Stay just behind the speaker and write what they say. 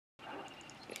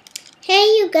Hey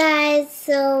you guys,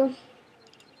 so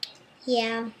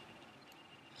yeah,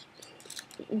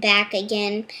 back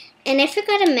again. And I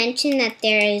forgot to mention that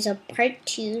there is a part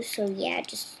 2, so yeah,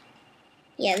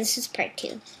 this is part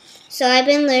 2. So I've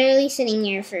been literally sitting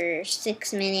here for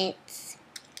 6 minutes,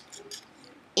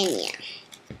 and yeah.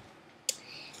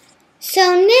 So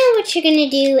now what you're gonna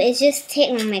do is just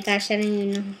take, oh my gosh, I don't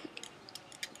even know.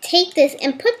 Take this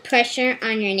and put pressure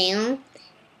on your nail,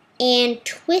 and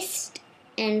twist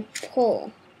and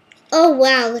pull. Oh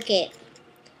wow, look it.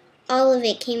 All of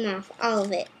it came off, all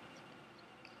of it.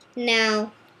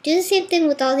 Now, do the same thing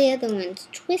with all the other ones.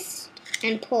 Twist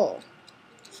and pull.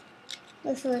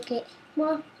 Let's look at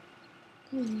more.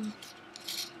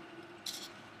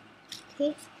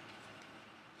 See?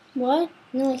 What?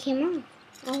 No, it came off.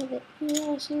 All of it.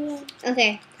 Yeah, I see that.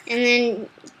 Okay, and then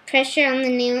pressure on the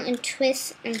nail and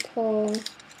twist and pull.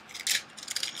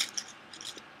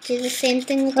 Do the same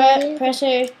thing with all the other.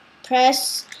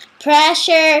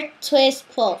 Pressure, twist,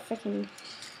 pull. Freaking.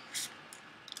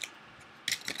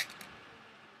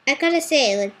 I gotta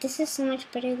say, like, this is so much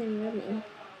better than rubbing.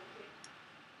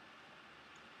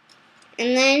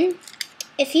 And then,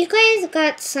 if you guys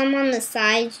got some on the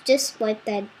sides, just wipe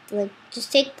that, like,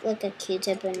 just take, like, a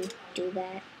Q-tip and do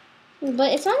that.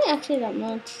 But it's not actually that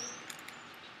much.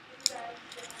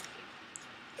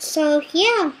 So,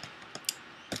 yeah.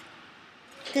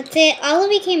 That's it. All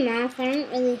of it came off. I don't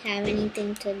really have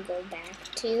anything to go back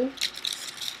to.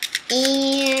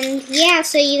 And, yeah,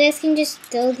 so you guys can just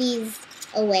throw these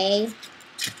away.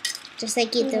 Just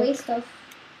like you throw. Waste of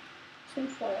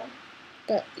tinfoil.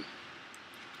 But,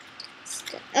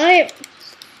 or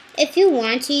if you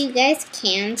want to, you guys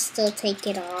can still take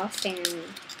it off.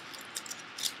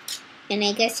 And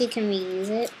I guess you can reuse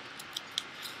it.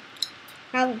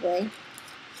 Probably.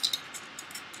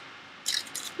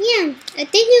 Yeah, I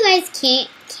think you guys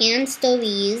can still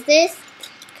reuse this,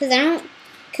 cause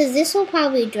this will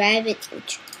probably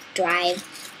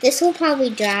This will probably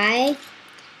dry,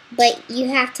 but you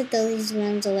have to throw these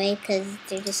ones away because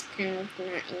they're just kind of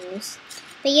not in use.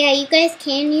 But yeah, you guys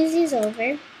can use these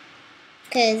over,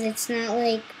 cause it's not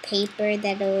like paper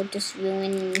that will just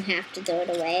ruin and you have to throw it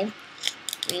away.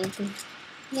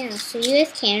 Yeah, so you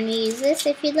guys can reuse this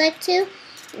if you'd like to,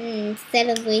 instead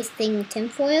of wasting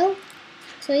tinfoil.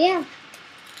 So yeah.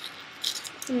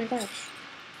 Oh my gosh.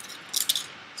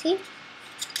 See?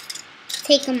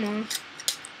 Take them off.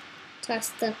 Toss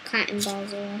the cotton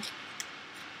balls away.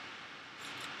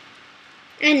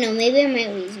 I don't know, maybe I might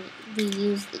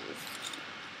reuse these.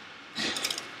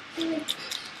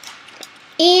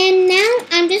 And now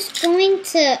I'm just going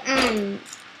to, I'm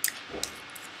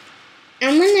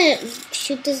gonna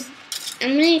shoot this,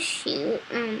 not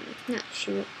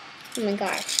shoot. Oh my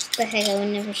gosh, the heck, I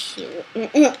would never shoot.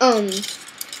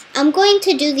 I'm going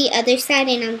to do the other side,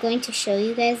 and I'm going to show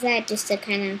you guys that, just to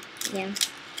kind of, yeah,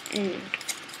 I don't know.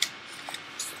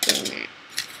 Just doing that.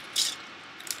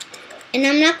 And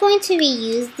I'm not going to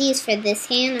reuse these for this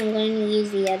hand. I'm going to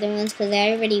use the other ones, because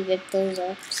I already ripped those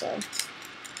up, so.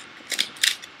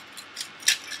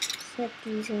 Let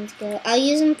these ones go. I'll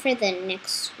use them for the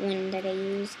next one that I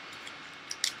use.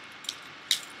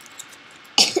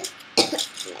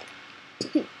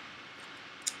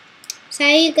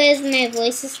 Sorry you guys, my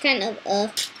voice is kind of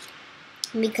up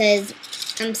because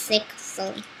I'm sick,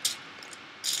 so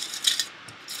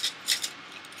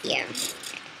yeah.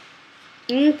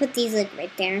 I'm gonna put these like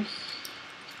right there.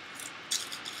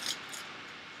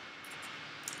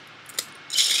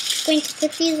 Going to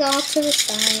put these all to the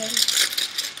side.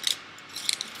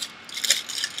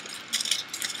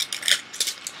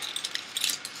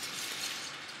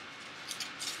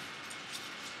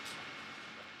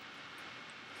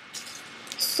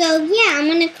 So yeah, I'm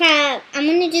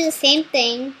gonna do the same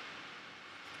thing.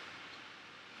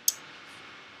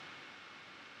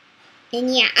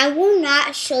 And yeah, I will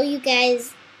not show you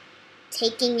guys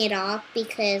taking it off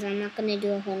because I'm not gonna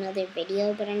do a whole nother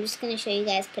video, but I'm just gonna show you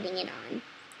guys putting it on.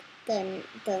 The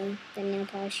nail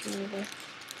polish remover.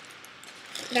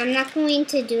 But I'm not going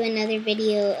to do another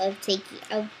video of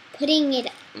putting it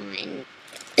on.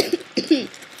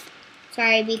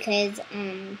 Sorry, because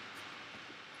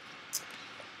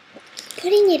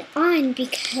putting it on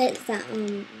because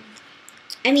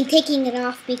taking it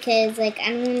off because like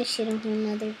I don't want to shoot a whole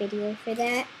nother video for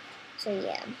that. So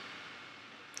yeah.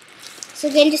 So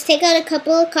again, just take out a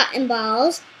couple of cotton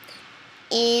balls,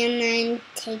 and then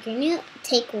take your nail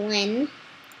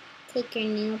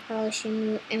polish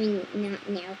remover. Not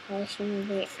nail polish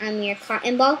remover. Your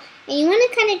cotton ball, and you want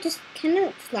to kind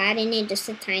of flatten it just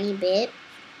a tiny bit.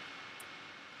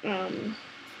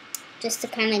 Just to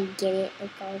kind of get it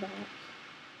like all that.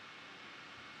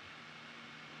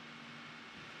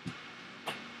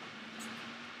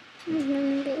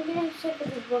 We're gonna check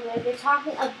this book. Like they're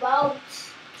talking about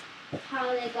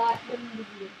how they got the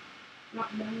movie,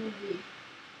 not the movie.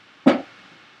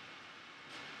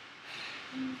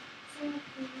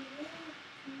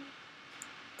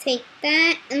 Take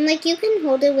that, and like you can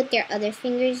hold it with your other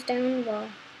fingers down while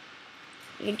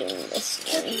you're doing this.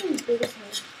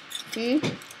 Hmm?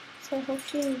 So I hope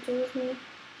she enjoys me.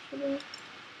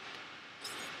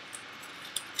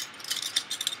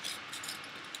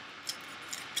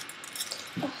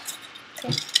 Oh,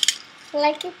 okay. I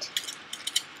like it.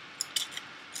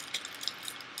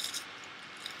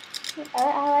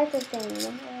 I like the thing.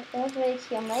 That was very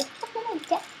cute. I'm like, how can I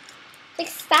get like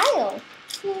style?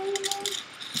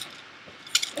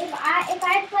 If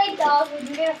I played dolls, would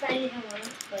you get offended and want to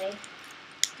play?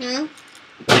 Huh?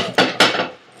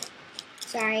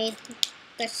 Sorry,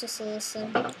 that's just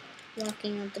Alyssa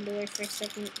walking out the door for a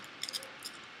second.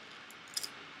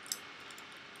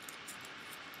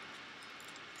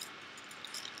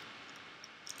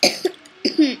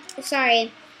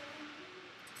 Sorry.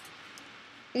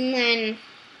 And then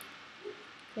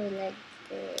go like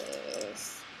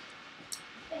this.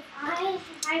 If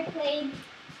I played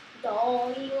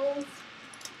doll eagles,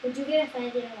 would you get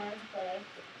offended and want to play?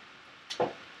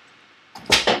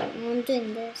 I'm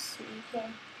doing this. Okay.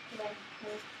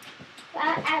 I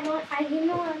didn't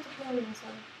know how to play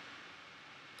myself.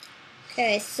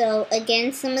 Okay, so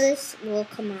again, some of this will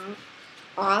come out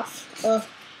off. Oh,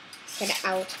 said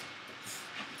out.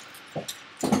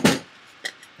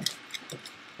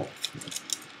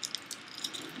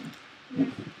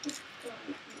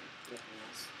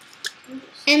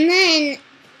 And then,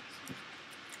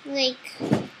 like,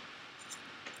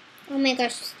 oh my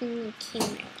gosh, this thing came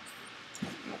right off.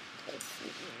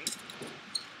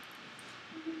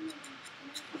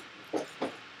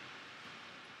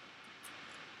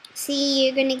 See,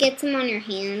 you're gonna get some on your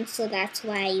hands, so that's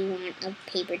why you want a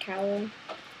paper towel.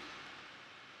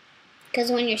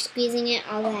 Because when you're squeezing it,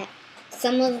 all that,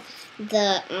 some of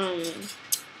the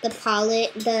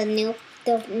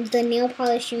nail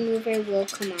polish remover will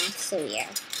come off. So yeah.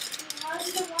 How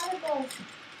did the water go?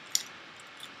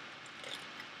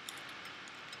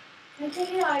 I think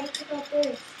it already took out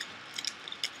this.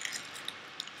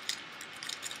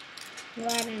 Well,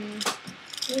 I don't know.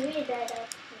 Maybe it dried out.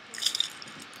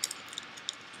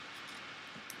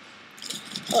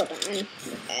 Hold on,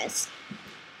 guys.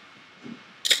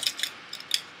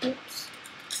 Oops.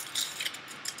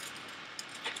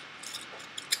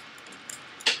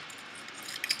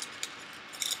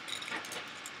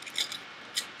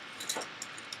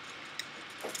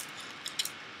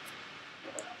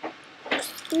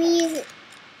 Squeeze it.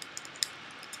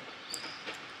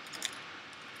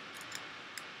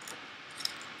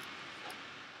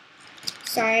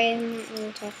 Sorry, I'm not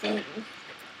really talking.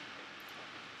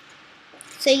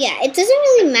 So yeah, it doesn't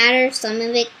really matter if some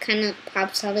of it kind of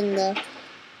pops out in the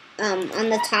on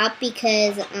the top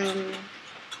because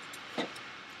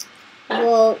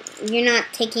well, you're not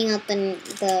taking out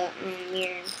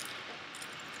your,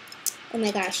 oh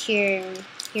my gosh,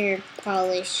 your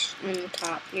polish on the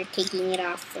top. You're taking it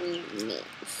off from your nails.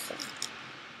 So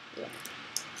yeah.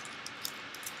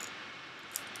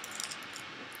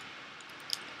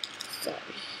 So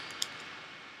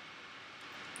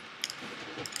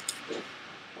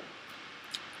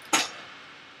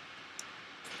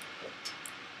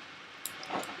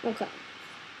okay.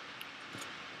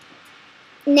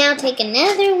 Now take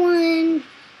another one.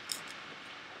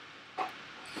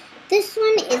 This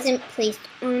one isn't placed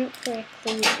on correctly.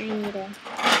 I need to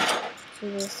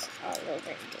do this all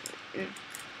over again.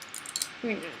 Or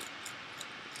not.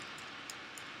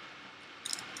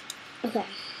 Okay.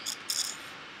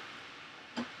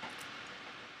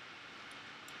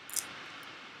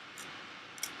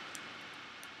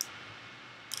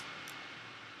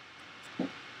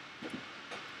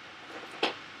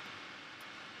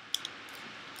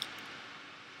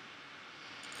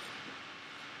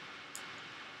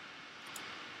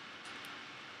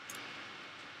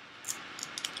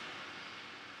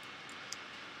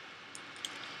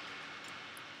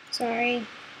 Sorry.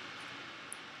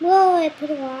 Well, I put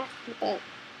a lot, but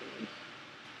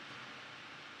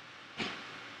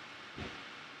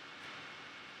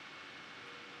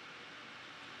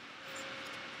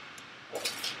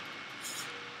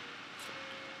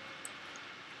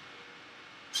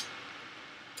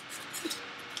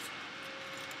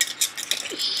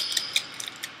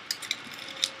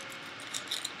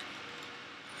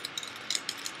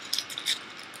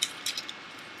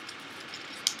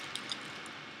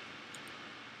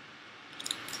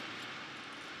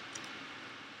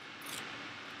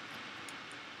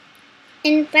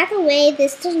And by the way,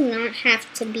 this does not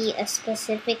have to be a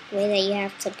specific way that you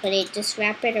have to put it. Just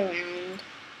wrap it around.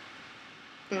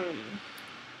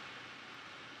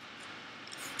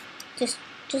 Just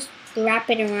wrap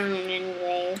it around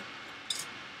anyway.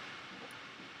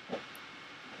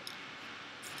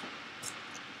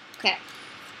 Okay.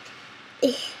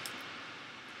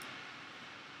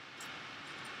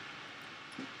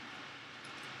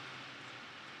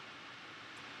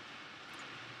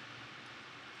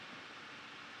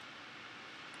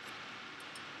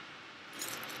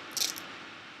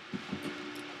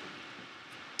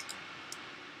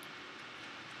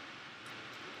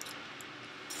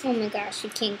 Oh my gosh, you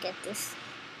can't get this.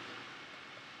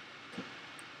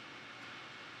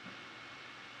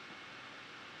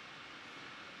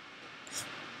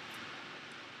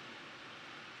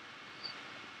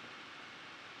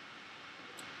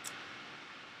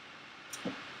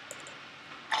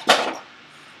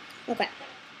 Okay.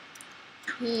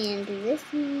 And do this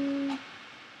one.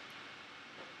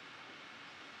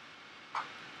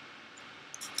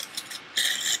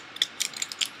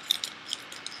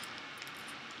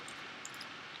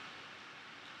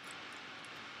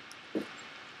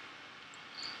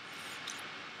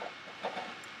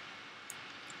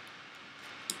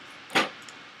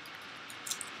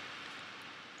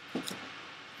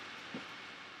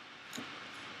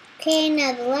 Okay,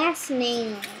 now the last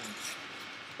nail.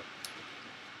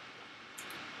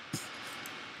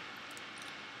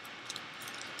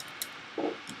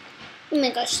 Oh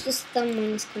my gosh, this thumb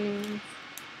one is coming off.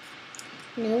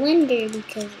 No wonder,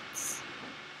 because it's...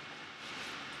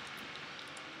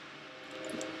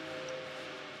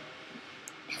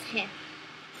 Okay.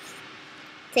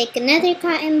 Take another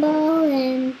cotton ball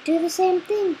and do the same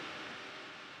thing.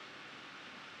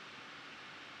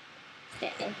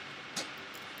 Okay.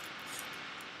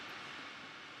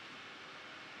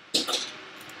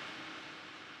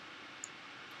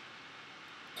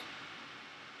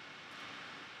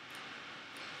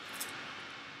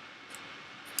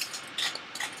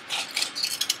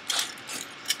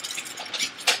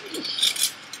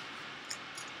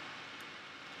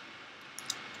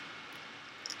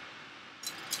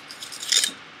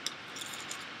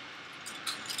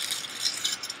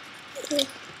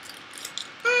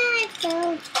 I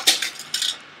fell.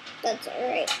 That's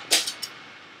alright.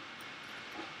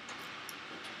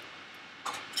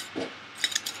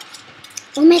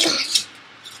 Oh my gosh.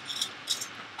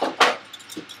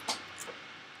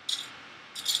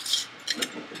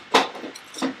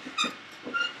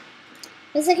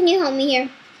 Lisa, can you help me here?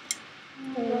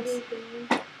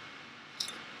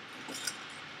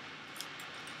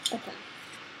 Okay.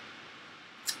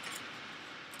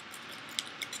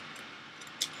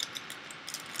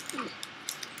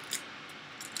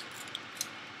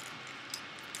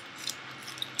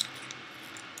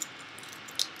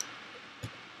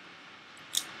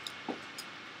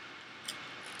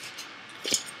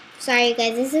 Sorry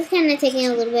guys, this is kind of taking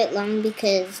a little bit long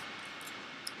because,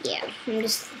 yeah, I'm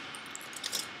just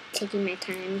taking my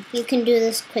time. You can do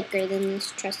this quicker than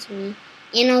this, trust me.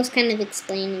 And I was kind of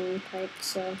explaining parts,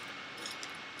 so,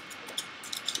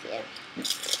 yeah.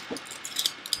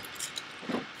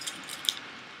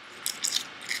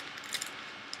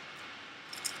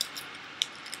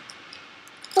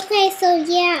 Okay, so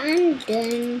yeah, I'm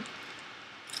done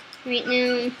right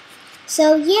now.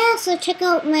 So yeah, so check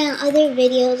out my other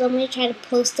videos. I'm going to try to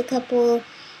post a couple.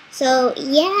 So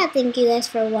yeah, thank you guys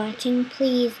for watching.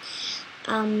 Please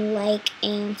like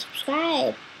and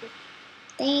subscribe.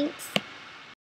 Thanks.